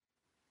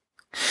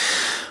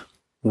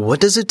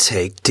What does it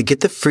take to get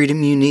the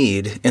freedom you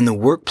need in the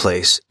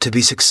workplace to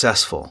be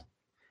successful?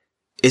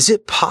 Is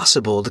it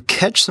possible to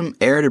catch some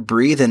air to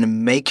breathe and to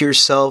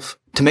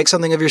make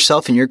something of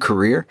yourself in your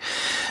career?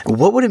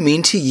 What would it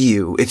mean to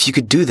you if you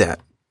could do that?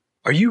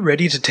 Are you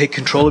ready to take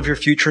control of your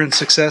future and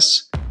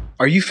success?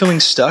 Are you feeling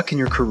stuck in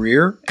your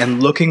career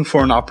and looking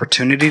for an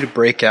opportunity to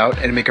break out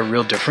and make a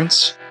real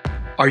difference?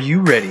 Are you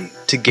ready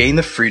to gain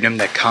the freedom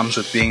that comes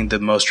with being the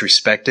most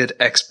respected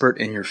expert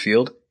in your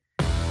field?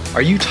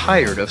 Are you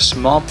tired of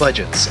small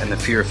budgets and the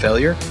fear of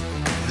failure?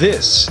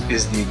 This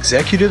is the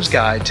Executive's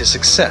Guide to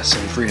Success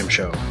and Freedom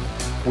Show,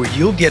 where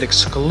you'll get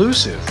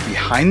exclusive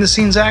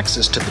behind-the-scenes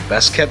access to the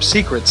best-kept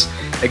secrets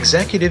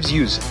executives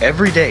use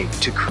every day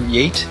to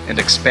create and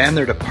expand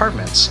their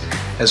departments,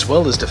 as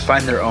well as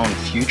define their own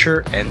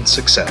future and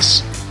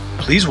success.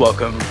 Please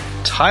welcome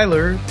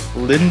Tyler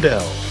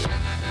Lindell.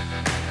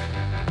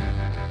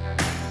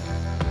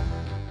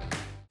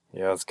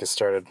 Yeah, let's get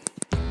started.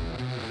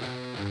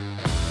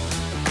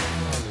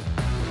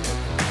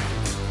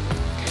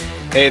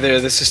 Hey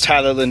there, this is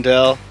Tyler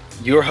Lindell,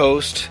 your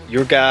host,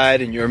 your guide,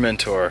 and your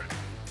mentor.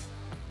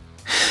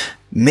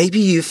 Maybe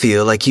you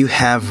feel like you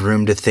have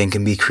room to think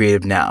and be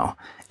creative now,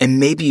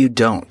 and maybe you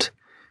don't.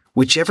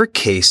 Whichever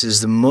case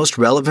is the most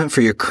relevant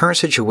for your current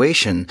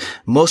situation,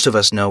 most of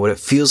us know what it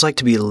feels like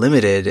to be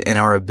limited in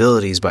our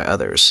abilities by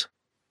others.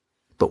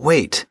 But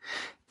wait,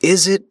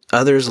 is it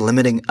others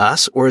limiting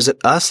us, or is it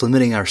us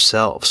limiting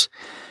ourselves?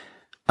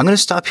 I'm going to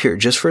stop here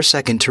just for a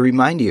second to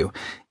remind you,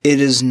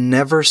 it is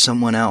never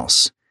someone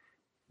else.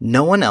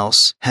 No one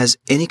else has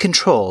any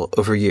control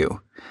over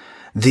you.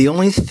 The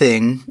only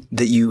thing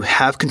that you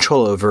have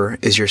control over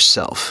is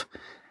yourself.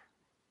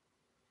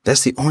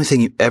 That's the only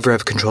thing you ever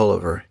have control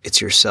over.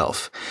 It's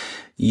yourself.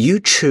 You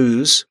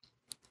choose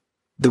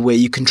the way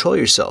you control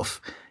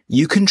yourself.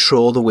 You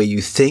control the way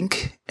you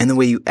think and the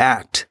way you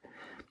act.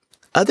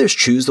 Others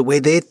choose the way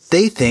they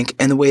think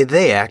and the way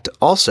they act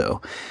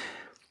also.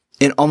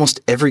 In almost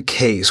every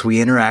case,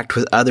 we interact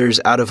with others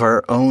out of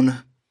our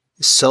own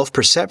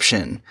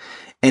self-perception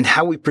and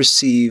how we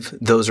perceive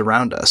those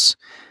around us.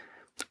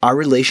 Our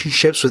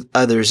relationships with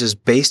others is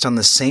based on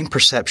the same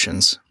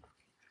perceptions.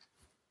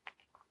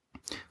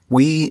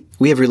 We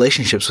have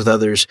relationships with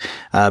others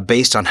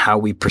based on how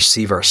we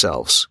perceive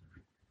ourselves.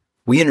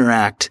 We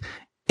interact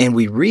and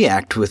we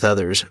react with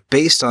others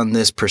based on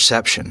this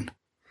perception.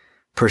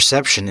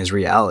 Perception is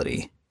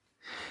reality.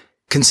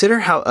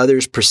 Consider how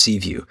others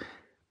perceive you.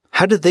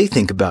 How do they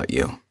think about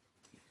you?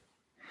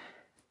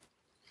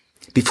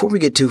 Before we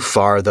get too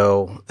far,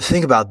 though,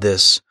 think about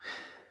this.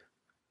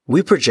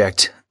 We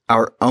project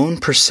our own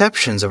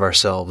perceptions of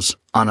ourselves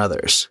on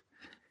others.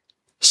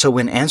 So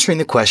when answering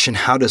the question,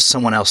 how does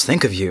someone else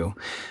think of you,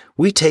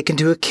 we take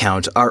into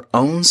account our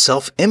own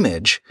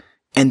self-image,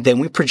 and then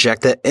we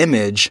project that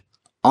image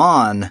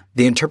on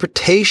the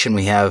interpretation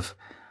we have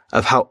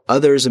of how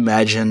others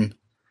imagine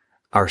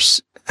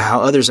us.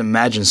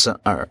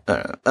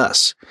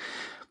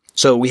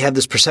 So we have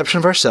this perception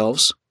of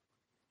ourselves,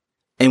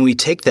 and we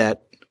take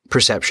that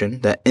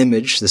perception, that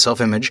image, the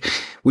self-image,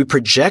 we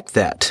project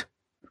that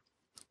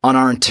on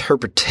our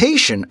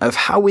interpretation of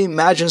how we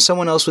imagine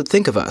someone else would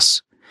think of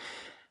us.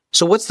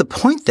 So what's the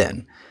point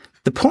then?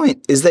 The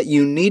point is that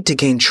you need to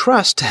gain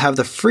trust to have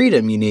the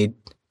freedom you need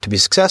to be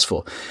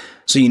successful.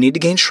 So you need to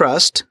gain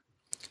trust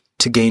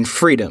to gain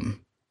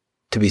freedom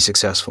to be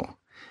successful.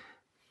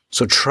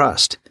 So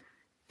trust.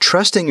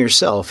 Trusting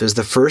yourself is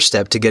the first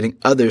step to getting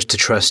others to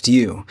trust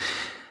you.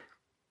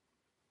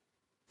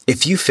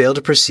 If you fail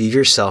to perceive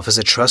yourself as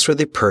a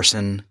trustworthy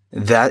person,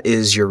 that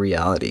is your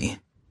reality.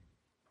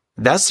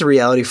 That's the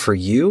reality for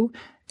you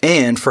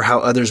and for how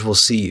others will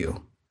see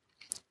you.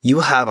 You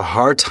will have a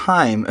hard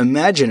time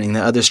imagining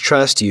that others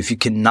trust you if you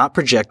cannot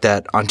project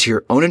that onto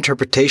your own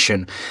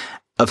interpretation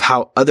of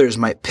how others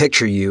might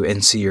picture you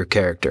and see your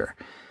character.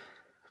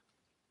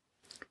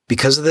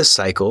 Because of this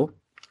cycle,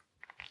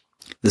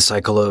 the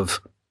cycle of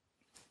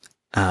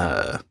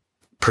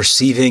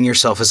perceiving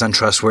yourself as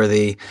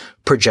untrustworthy,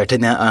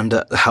 projecting that onto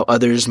how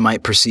others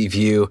might perceive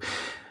you,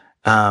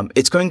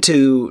 it's going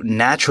to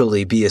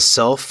naturally be a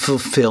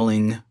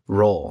self-fulfilling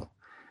role.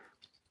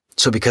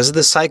 So because of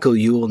this cycle,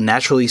 you will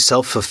naturally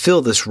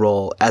self-fulfill this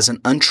role as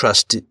an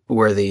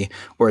untrustworthy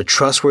or a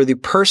trustworthy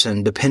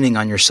person depending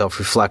on your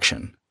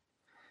self-reflection.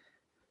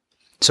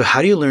 So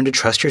how do you learn to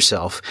trust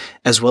yourself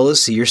as well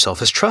as see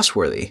yourself as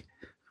trustworthy,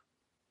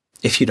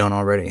 if you don't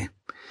already?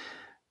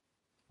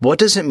 What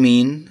does it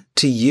mean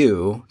to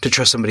you to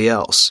trust somebody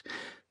else?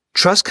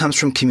 Trust comes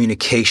from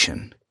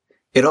communication.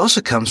 It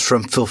also comes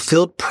from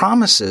fulfilled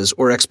promises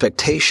or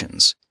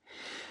expectations.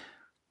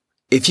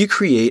 If you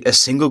create a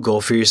single goal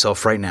for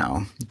yourself right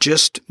now,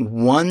 just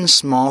one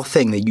small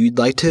thing that you'd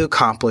like to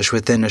accomplish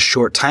within a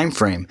short time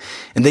frame,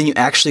 and then you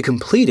actually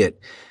complete it,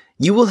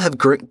 you will have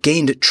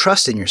gained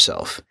trust in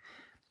yourself.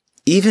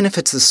 Even if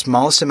it's the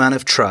smallest amount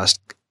of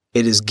trust,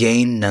 it is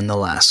gained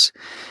nonetheless.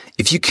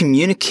 If you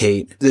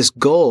communicate this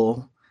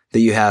goal that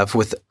you have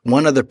with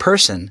one other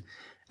person,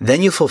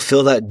 then you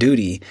fulfill that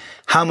duty.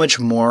 How much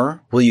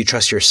more will you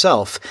trust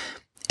yourself?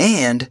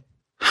 And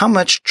how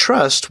much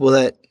trust will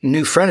that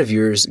new friend of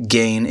yours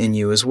gain in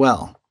you as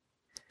well?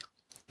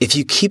 If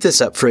you keep this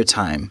up for a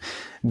time,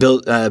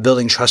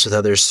 building trust with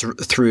others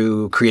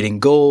through creating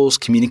goals,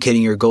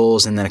 communicating your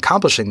goals, and then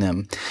accomplishing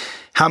them,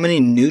 how many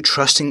new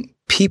trusting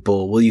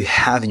people will you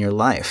have in your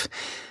life?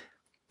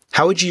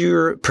 How would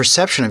your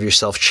perception of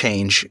yourself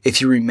change if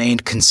you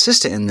remained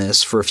consistent in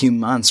this for a few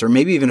months or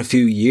maybe even a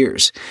few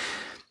years?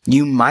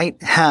 You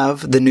might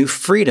have the new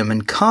freedom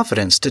and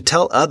confidence to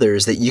tell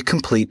others that you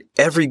complete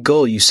every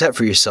goal you set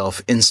for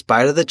yourself in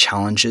spite of the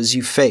challenges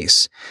you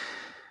face.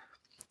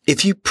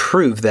 If you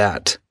prove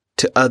that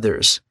to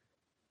others,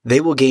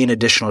 they will gain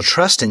additional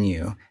trust in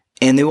you,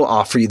 and they will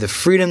offer you the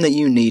freedom that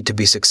you need to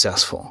be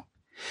successful.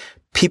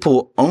 People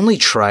will only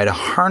try to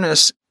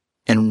harness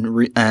and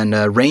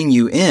rein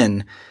you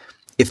in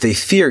if they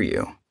fear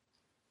you.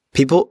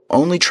 People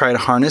only try to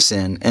harness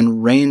in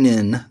and rein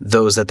in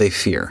those that they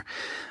fear.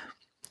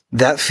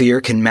 That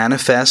fear can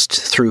manifest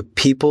through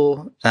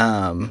people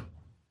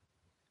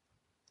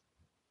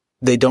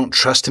they don't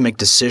trust to make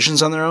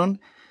decisions on their own,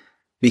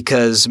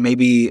 because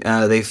maybe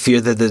they fear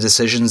that the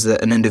decisions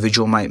that an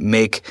individual might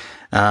make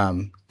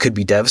could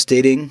be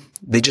devastating.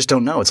 They just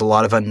don't know. It's a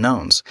lot of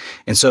unknowns.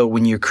 And so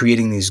when you're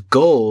creating these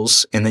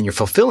goals and then you're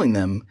fulfilling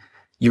them,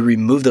 you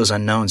remove those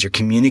unknowns. You're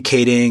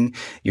communicating,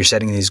 you're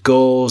setting these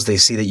goals. They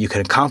see that you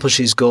can accomplish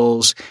these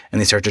goals, and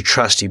they start to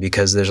trust you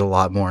because there's a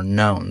lot more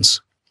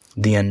knowns.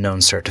 The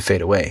unknowns start to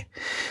fade away.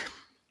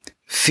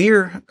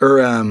 Fear or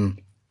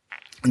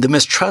the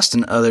mistrust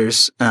in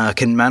others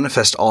can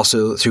manifest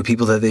also through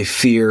people that they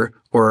fear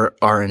or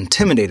are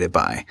intimidated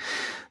by.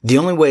 The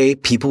only way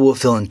people will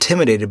feel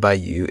intimidated by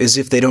you is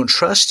if they don't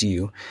trust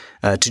you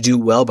to do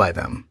well by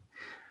them.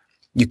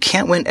 You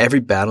can't win every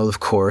battle,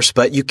 of course,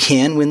 but you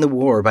can win the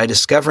war by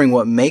discovering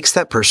what makes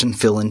that person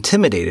feel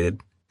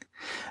intimidated,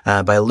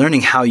 by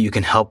learning how you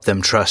can help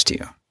them trust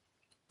you.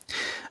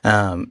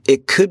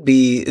 It could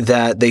be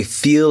that they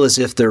feel as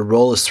if their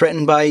role is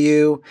threatened by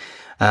you.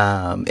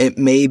 It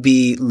may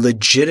be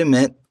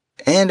legitimate,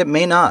 and it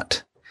may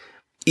not.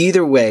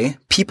 Either way,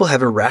 people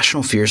have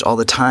irrational fears all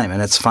the time, and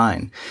it's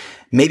fine.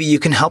 Maybe you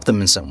can help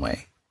them in some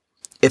way.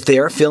 If they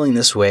are feeling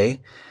this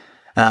way,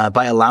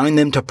 by allowing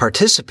them to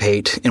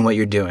participate in what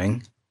you're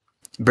doing,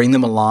 bring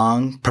them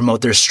along,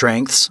 promote their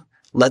strengths,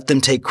 let them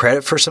take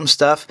credit for some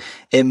stuff,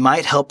 it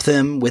might help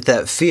them with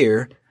that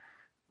fear,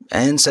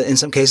 and so in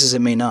some cases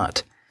it may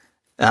not.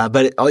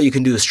 But all you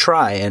can do is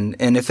try. And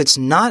if it's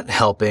not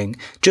helping,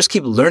 just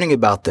keep learning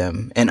about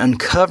them and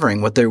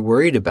uncovering what they're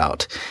worried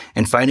about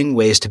and finding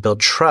ways to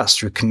build trust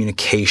through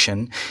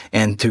communication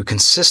and through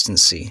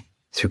consistency,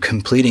 through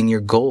completing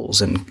your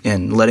goals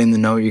and letting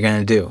them know what you're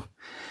going to do.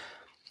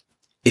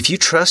 If you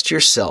trust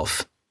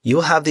yourself,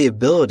 you'll have the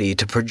ability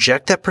to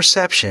project that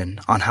perception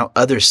on how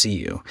others see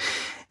you.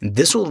 And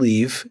this will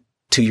lead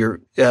to your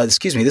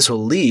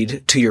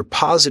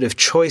positive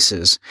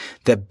choices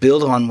that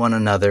build on one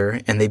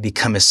another, and they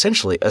become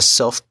essentially a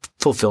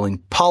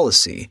self-fulfilling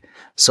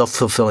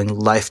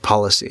life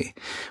policy,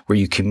 where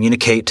you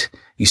communicate,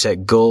 you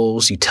set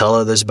goals, you tell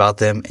others about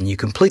them, and you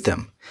complete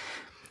them.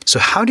 So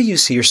how do you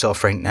see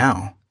yourself right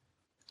now?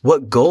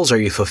 What goals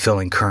are you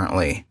fulfilling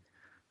currently?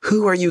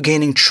 Who are you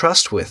gaining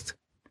trust with?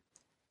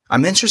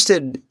 I'm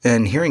interested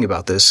in hearing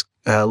about this.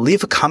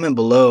 Leave a comment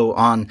below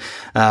on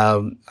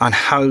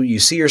how you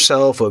see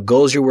yourself, what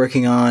goals you're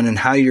working on, and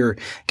how you're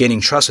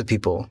gaining trust with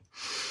people.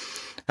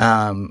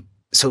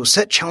 So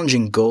set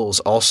challenging goals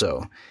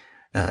also.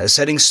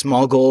 Setting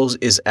small goals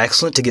is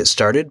excellent to get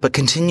started, but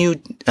continue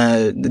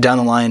down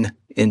the line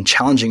in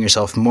challenging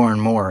yourself more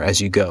and more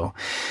as you go.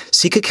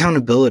 Seek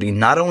accountability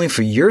not only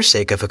for your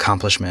sake of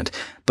accomplishment,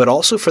 but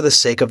also for the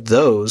sake of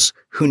those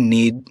who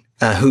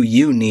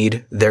you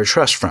need their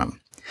trust from.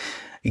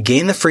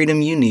 Gain the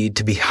freedom you need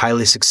to be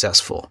highly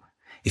successful.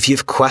 If you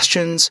have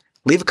questions,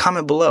 leave a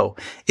comment below.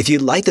 If you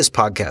like this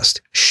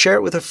podcast, share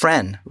it with a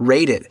friend,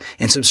 rate it,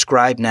 and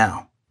subscribe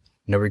now.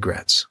 No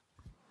regrets.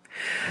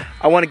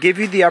 I want to give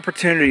you the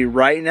opportunity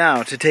right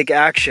now to take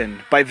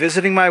action by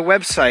visiting my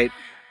website,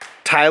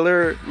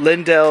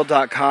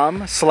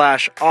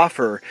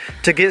 tylerlindell.com/offer,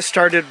 to get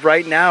started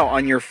right now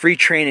on your free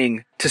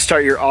training to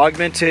start your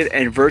augmented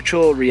and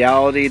virtual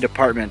reality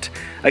department.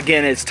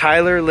 Again, it's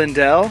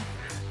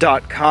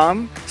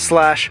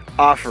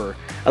tylerlindell.com/offer.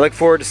 I look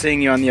forward to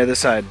seeing you on the other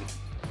side.